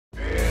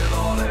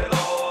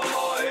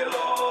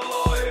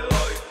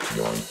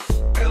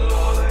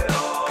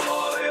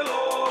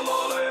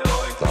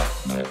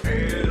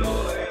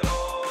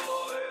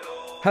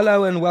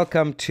Hello and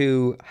welcome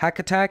to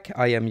attaQ.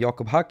 I am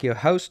Jakob, your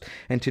host,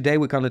 and today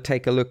we're going to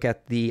take a look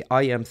at the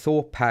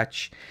Thor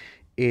patch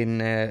in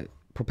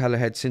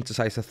Propellerhead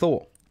synthesizer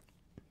Thor.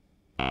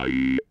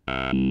 I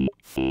am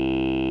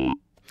Thor.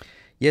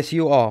 Yes,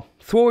 you are.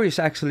 Thor is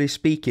actually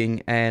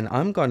speaking, and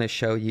I'm going to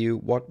show you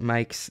what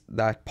makes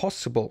that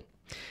possible.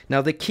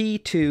 Now, the key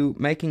to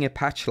making a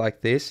patch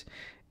like this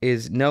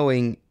is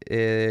knowing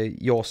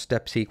your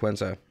step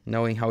sequencer,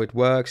 knowing how it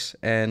works,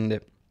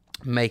 and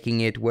making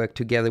it work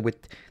together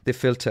with the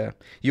filter.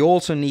 You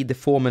also need the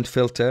formant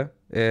filter.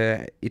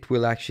 It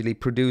will actually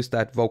produce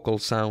that vocal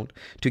sound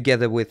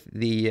together with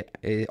the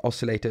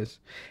oscillators.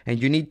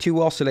 And you need two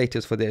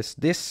oscillators for this.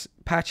 This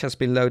patch has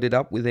been loaded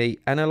up with an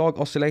analog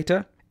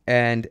oscillator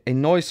and a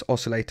noise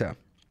oscillator.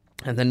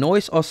 And the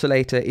noise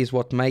oscillator is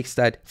what makes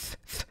that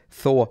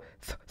Thor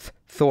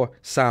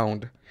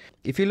sound.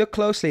 If you look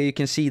closely, you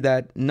can see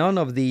that none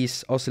of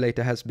these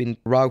oscillator has been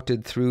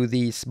routed through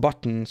these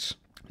buttons.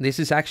 This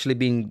is actually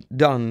being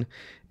done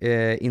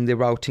in the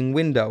routing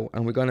window,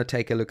 and we're going to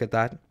take a look at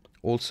that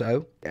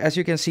also. As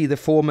you can see, the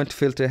formant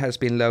filter has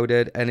been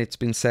loaded and it's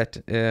been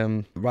set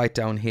right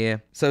down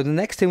here. So the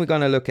next thing we're going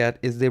to look at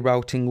is the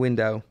routing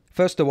window.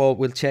 First of all,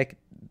 we'll check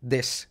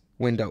this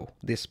window,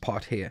 this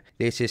part here.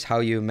 This is how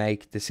you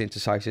make the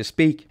synthesizer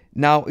speak.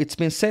 Now it's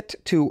been set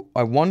to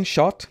a one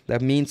shot.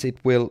 That means it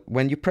will,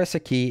 when you press a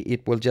key,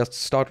 it will just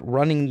start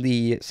running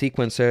the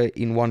sequencer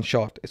in one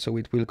shot. So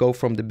it will go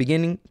from the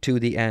beginning to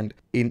the end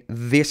in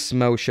this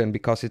motion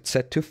because it's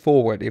set to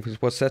forward. If it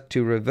was set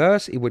to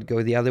reverse, it would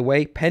go the other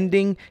way.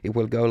 Pending, it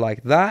will go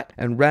like that.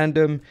 And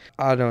random,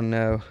 I don't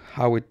know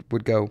how it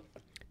would go.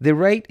 The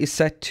rate is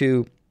set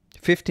to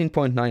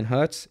 15.9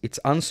 Hertz. It's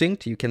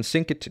unsynced. You can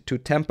sync it to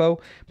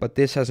tempo, but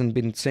this hasn't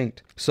been synced.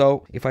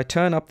 So if I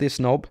turn up this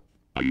knob,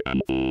 I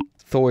am Thor.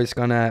 Thor is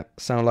gonna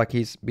sound like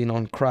he's been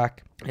on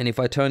crack. And if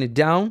I turn it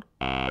down,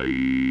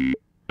 I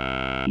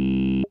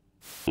am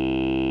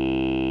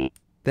Thor.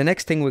 the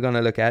next thing we're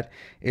gonna look at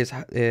is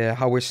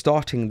how we're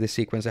starting the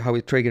sequencer, how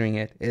we're triggering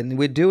it. And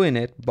we're doing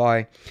it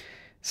by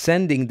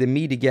sending the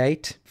midi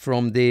gate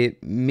from the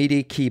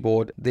midi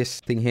keyboard, this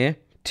thing here,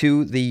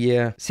 to the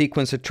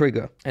sequencer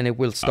trigger, and it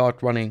will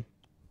start running.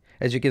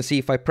 As you can see,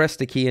 if I press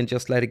the key and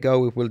just let it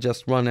go, it will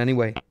just run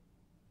anyway.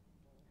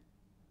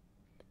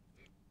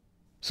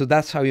 So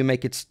that's how you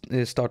make it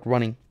start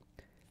running.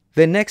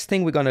 The next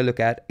thing we're going to look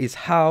at is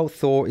how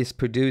Thor is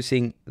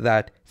producing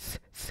that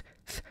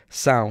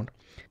sound.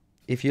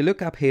 If you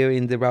look up here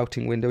in the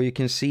routing window, you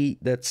can see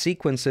that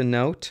sequencer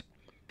note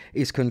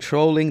is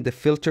controlling the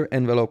filter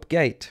envelope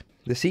gate.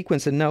 The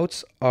sequencer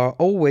notes are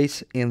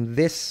always in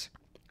this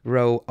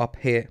row up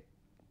here.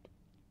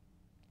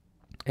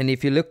 And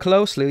if you look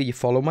closely, you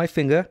follow my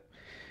finger,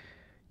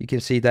 you can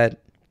see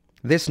that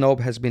this knob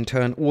has been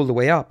turned all the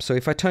way up. So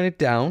if I turn it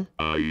down,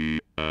 I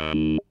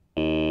am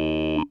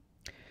Thor.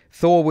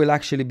 Thor will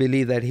actually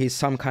believe that he's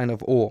some kind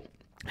of ore.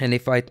 And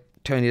if I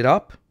turn it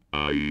up,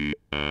 I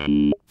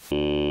am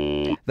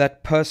Thor.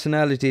 that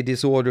personality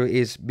disorder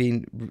has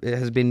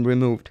been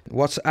removed.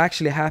 What's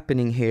actually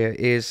happening here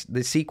is the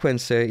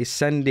sequencer is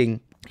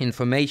sending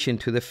information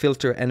to the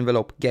filter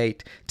envelope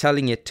gate,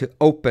 telling it to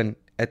open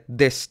at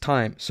this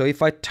time. So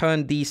if I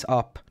turn these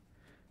up,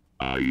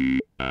 I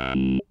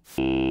am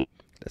Thor.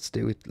 let's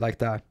do it like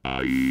that.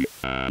 I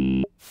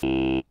am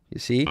Thor. You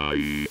see?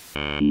 I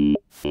am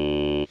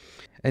Thor.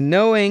 And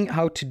knowing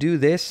how to do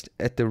this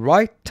at the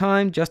right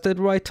time, just at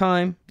the right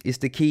time, is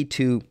the key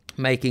to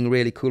making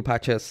really cool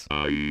patches.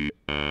 I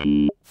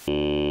am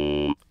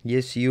Thor.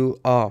 Yes, you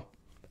are.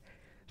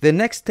 The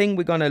next thing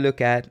we're going to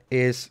look at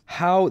is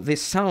how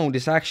this sound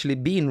is actually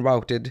being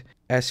routed.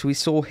 As we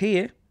saw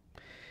here,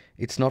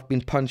 it's not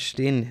been punched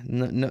in.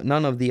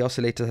 None of the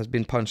oscillators has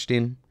been punched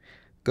in.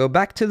 Go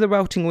back to the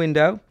routing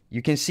window.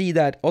 You can see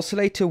that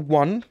oscillator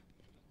 1,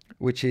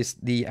 which is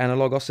the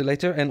analog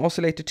oscillator, and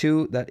oscillator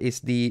 2, that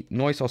is the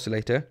noise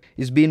oscillator,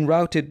 is being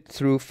routed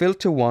through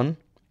filter 1,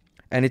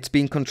 and it's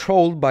being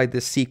controlled by the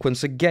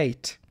sequencer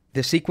gate.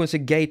 The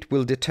sequencer gate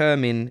will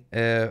determine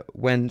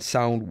when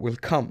sound will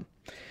come.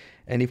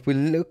 And if we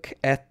look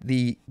at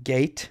the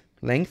gate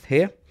length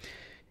here,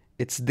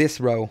 it's this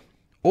row.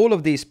 All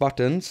of these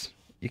buttons,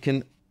 you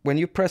can, when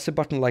you press a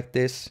button like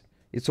this,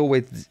 it's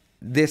always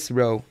this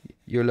row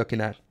you're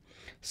looking at.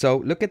 So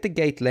look at the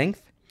gate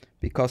length,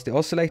 because the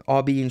oscillators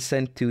are being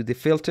sent to the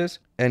filters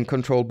and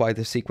controlled by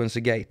the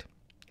sequencer gate.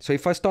 So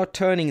if I start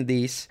turning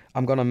these,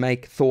 I'm gonna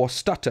make Thor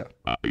stutter.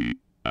 I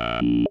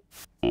am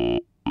Thor.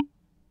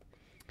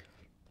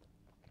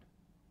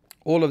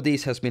 All of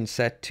these has been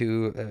set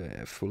to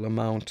full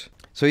amount.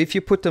 So if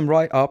you put them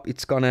right up,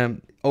 it's gonna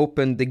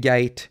open the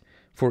gate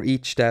for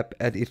each step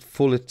at its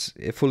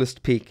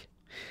fullest peak.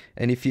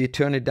 And if you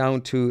turn it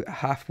down to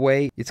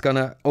halfway, it's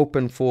gonna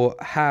open for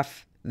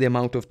half the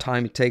amount of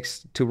time it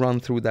takes to run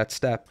through that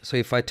step. So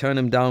if I turn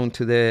them down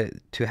to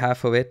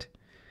half of it,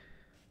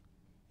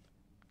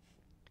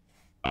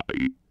 I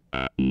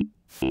am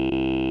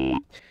Thor.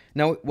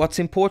 now what's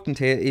important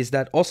here is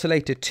that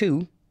oscillator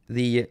 2,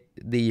 the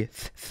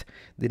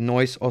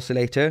noise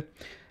oscillator,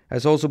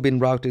 has also been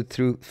routed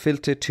through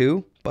filter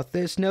 2 But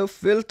there's no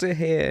filter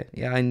here.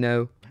 Yeah, I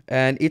know.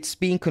 And it's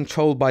being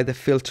controlled by the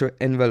filter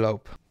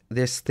envelope.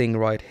 This thing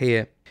right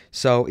here.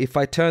 So if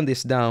I turn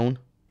this down.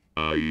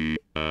 I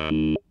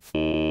am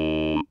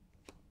Thor.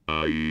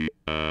 I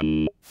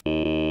am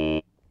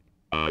Thor.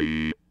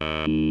 I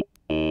am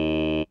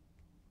Thor.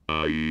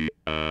 I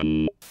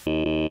am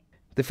Thor.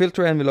 The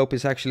filter envelope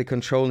is actually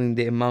controlling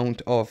the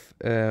amount of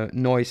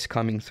noise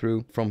coming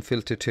through from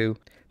filter 2.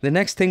 The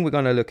next thing we're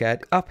going to look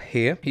at, up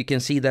here, you can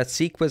see that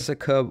sequencer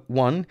curve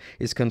 1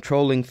 is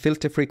controlling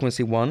filter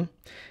frequency 1,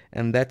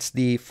 and that's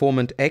the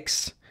formant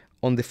X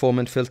on the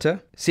formant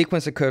filter.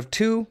 Sequencer curve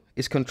 2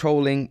 is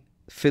controlling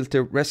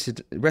filter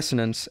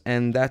resonance,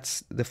 and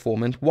that's the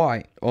formant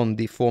Y on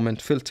the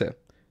formant filter.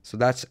 So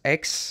that's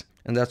X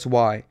and that's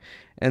Y.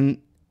 And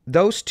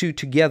those two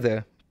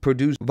together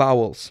produce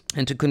vowels.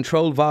 And to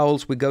control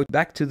vowels, we go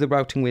back to the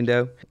routing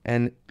window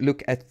and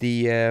look at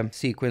the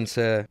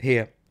sequencer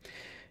here.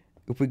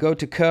 If we go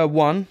to curve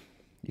 1,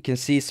 you can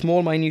see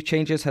small minute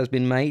changes has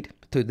been made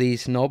to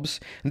these knobs.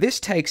 This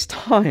takes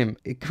time,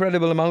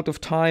 incredible amount of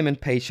time and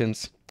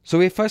patience. So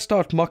if I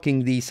start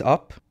mocking these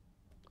up,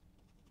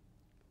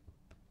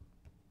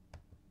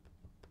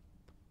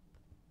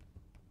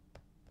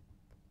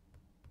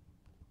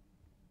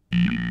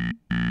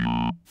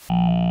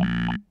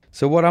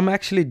 so what I'm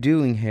actually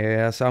doing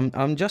here is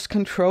I'm just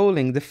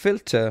controlling the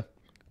filter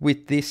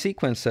with the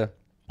sequencer.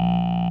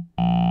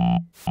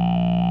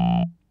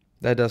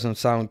 That doesn't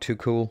sound too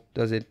cool,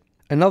 does it?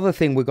 Another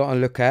thing we're going to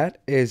look at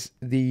is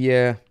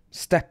the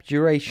step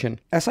duration.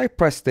 As I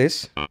press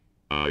this,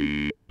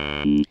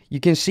 you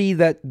can see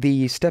that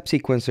the step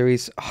sequencer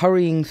is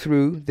hurrying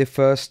through the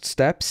first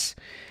steps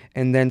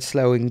and then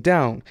slowing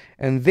down.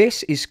 And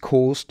this is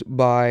caused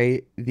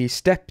by the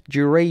step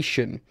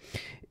duration.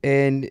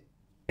 And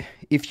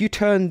if you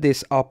turn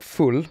this up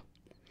full,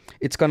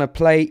 it's going to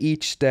play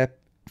each step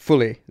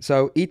fully.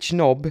 So each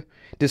knob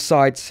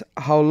decides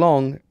how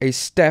long a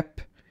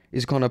step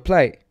is going to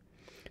play.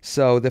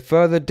 So the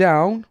further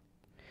down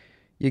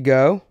you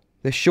go,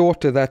 the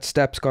shorter that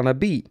step's going to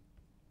be.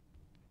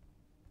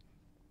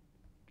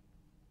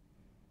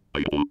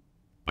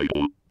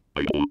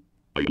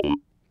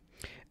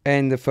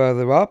 And the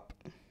further up,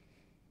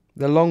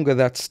 the longer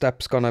that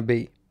step's going to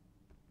be.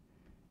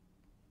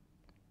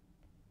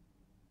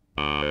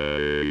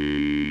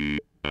 I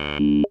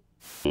am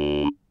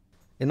Thor.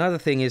 Another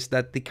thing is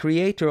that the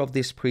creator of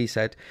this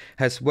preset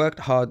has worked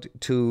hard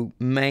to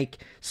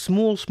make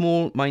small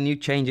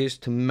minute changes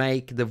to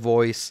make the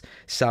voice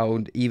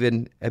sound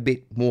even a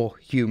bit more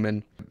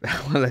human.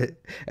 Well,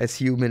 as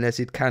human as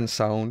it can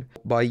sound.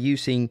 By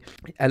using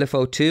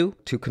LFO2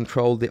 to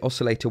control the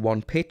oscillator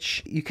 1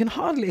 pitch. You can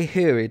hardly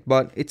hear it,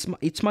 but it's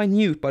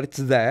minute, but it's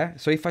there.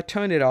 So if I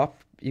turn it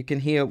up, you can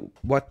hear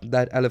what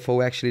that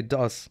LFO actually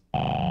does.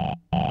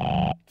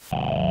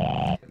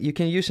 You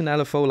can use an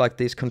LFO like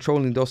this,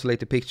 controlling the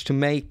oscillator pitch, to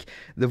make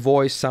the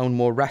voice sound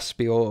more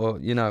raspy, or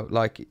you know,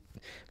 like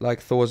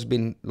Thor's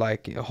been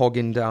like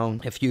hogging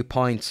down a few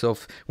pints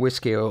of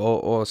whiskey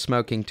or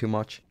smoking too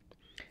much.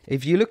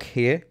 If you look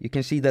here, you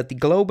can see that the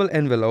global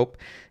envelope,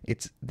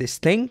 it's this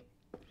thing.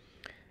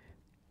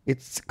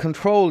 It's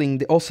controlling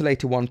the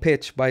oscillator 1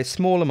 pitch by a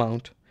small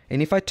amount,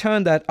 and if I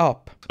turn that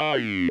up,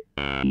 I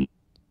am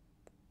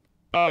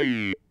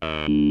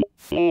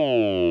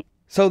Thor.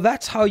 So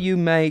that's how you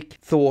make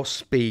Thor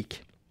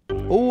speak.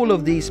 All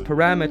of these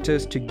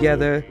parameters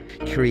together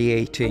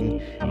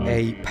creating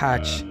a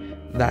patch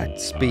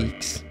that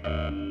speaks.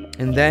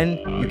 And then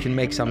you can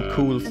make some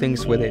cool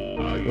things with it,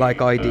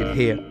 like I did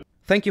here.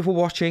 Thank you for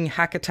watching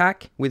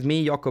attaQ with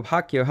me, Jakob,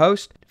 your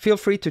host. Feel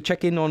free to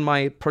check in on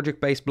my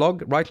project-based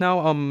blog. Right now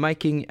I'm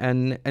making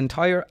an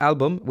entire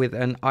album with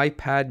an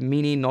iPad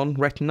mini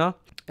non-retina.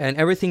 And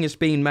everything is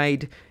being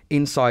made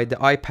inside the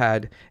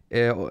iPad.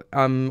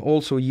 I'm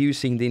also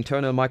using the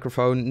internal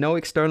microphone. No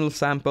external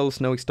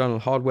samples, no external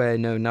hardware,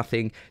 no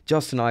nothing.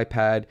 Just an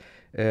iPad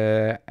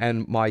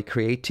and my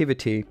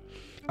creativity.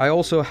 I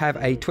also have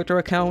a Twitter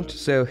account,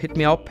 so hit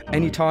me up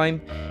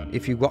anytime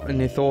if you've got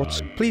any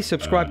thoughts. Please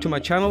subscribe to my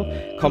channel,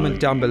 comment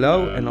down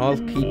below, and I'll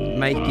keep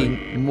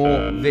making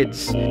more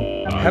vids.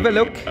 Have a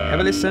look, have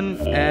a listen,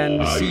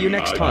 and see you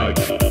next time.